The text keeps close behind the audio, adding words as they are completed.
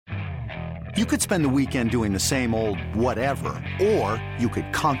You could spend the weekend doing the same old whatever, or you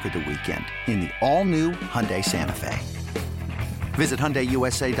could conquer the weekend in the all-new Hyundai Santa Fe. Visit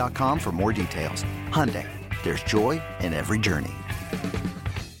HyundaiUSA.com for more details. Hyundai, there's joy in every journey.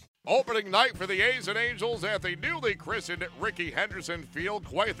 Opening night for the A's and Angels at the newly christened Rickey Henderson Field.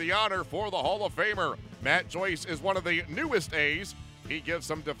 Quite the honor for the Hall of Famer. Matt Joyce is one of the newest A's. He gives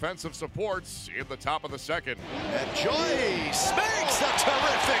some defensive supports in the top of the second. And Joyce makes a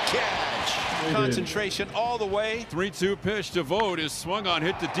terrific catch. Concentration all the way. 3-2 pitch to Vogt is swung on,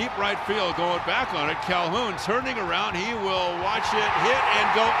 hit to deep right field, going back on it. Calhoun turning around. He will watch it hit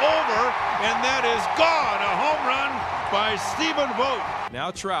and go over, and that is gone. A home run by Stephen Vogt.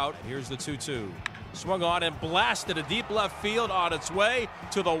 Now Trout, here's the 2-2. Swung on and blasted a deep left field on its way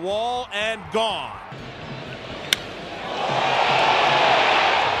to the wall and gone.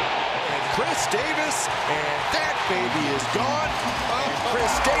 Chris Davis, and that baby is gone. And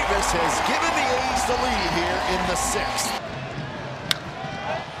Chris Davis has given the A's the lead here in the sixth.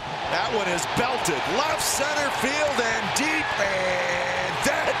 That one is belted left center field and deep, and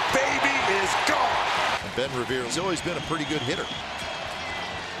that baby is gone. And Ben Revere has always been a pretty good hitter.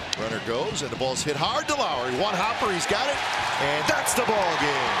 Runner goes, and the ball's hit hard to Lowry. One hopper, he's got it, and that's the ball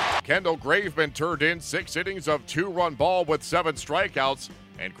game. Kendall Graveman turned in 6 innings of 2-run ball with 7 strikeouts.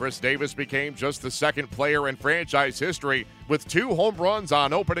 And Chris Davis became just the second player in franchise history with 2 home runs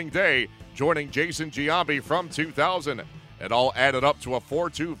on opening day, joining Jason Giambi from 2000. It all added up to a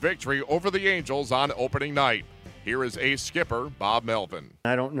 4-2 victory over the Angels on opening night. Here is A's skipper Bob Melvin.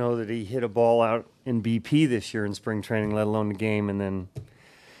 I don't know that he hit a ball out in BP this year in spring training, let alone the game, and then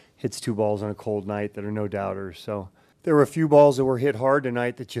hits 2 balls on a cold night that are no doubters. So there were a few balls that were hit hard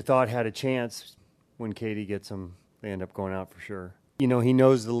tonight that you thought had a chance. When Katie gets them, they end up going out for sure. You know, he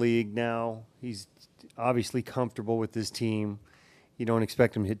knows the league now. He's obviously comfortable with his team. You don't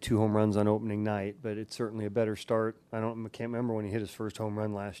expect him to hit 2 home runs on opening night, but it's certainly a better start. I can't remember when he hit his first home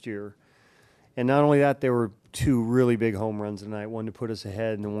run last year. And not only that, there were 2 really big home runs tonight, one to put us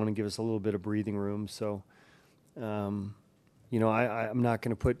ahead and then one to give us a little bit of breathing room. So, you know, I'm not going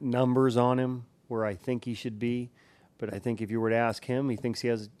to put numbers on him where I think he should be. But I think if you were to ask him, he thinks he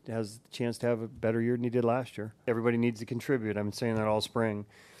has the chance to have a better year than he did last year. Everybody needs to contribute. I've been saying that all spring.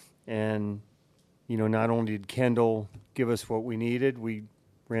 And, you know, not only did Kendall give us what we needed, we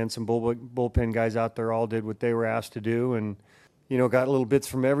ran some bullpen guys out there, all did what they were asked to do, and, you know, got little bits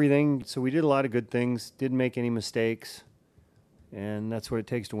from everything. So we did a lot of good things, didn't make any mistakes, and that's what it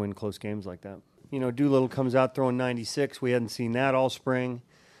takes to win close games like that. You know, Doolittle comes out throwing 96. We hadn't seen that all spring.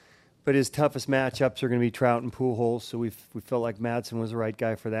 But his toughest matchups are going to be Trout and Pujols, so we felt like Madsen was the right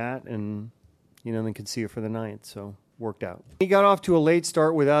guy for that, and, you know, then could see it for the ninth, so worked out. He got off to a late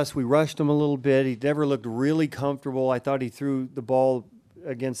start with us. We rushed him a little bit. He never looked really comfortable. I thought he threw the ball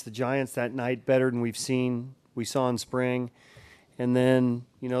against the Giants that night better than we saw in spring. And then,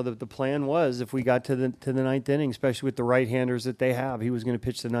 you know, the plan was if we got to the ninth inning, especially with the right-handers that they have, he was going to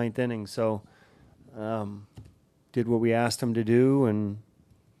pitch the ninth inning. So did what we asked him to do, and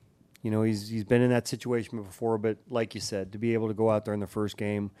you know, he's been in that situation before, but like you said, to be able to go out there in the first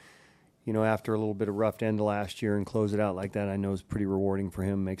game, you know, after a little bit of rough end last year and close it out like that, I know is pretty rewarding for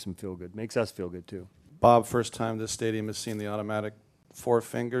him, makes him feel good, makes us feel good too. Bob, first time this stadium has seen the automatic 4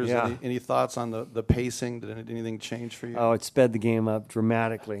 fingers. Yeah. Any thoughts on the pacing? Did anything change for you? Oh, it sped the game up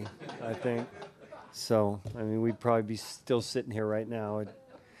dramatically, I think. So, I mean, we'd probably be still sitting here right now.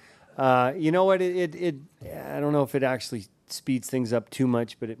 You know what, I don't know if it actually speeds things up too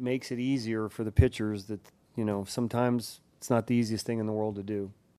much, but it makes it easier for the pitchers that, you know, sometimes it's not the easiest thing in the world to do.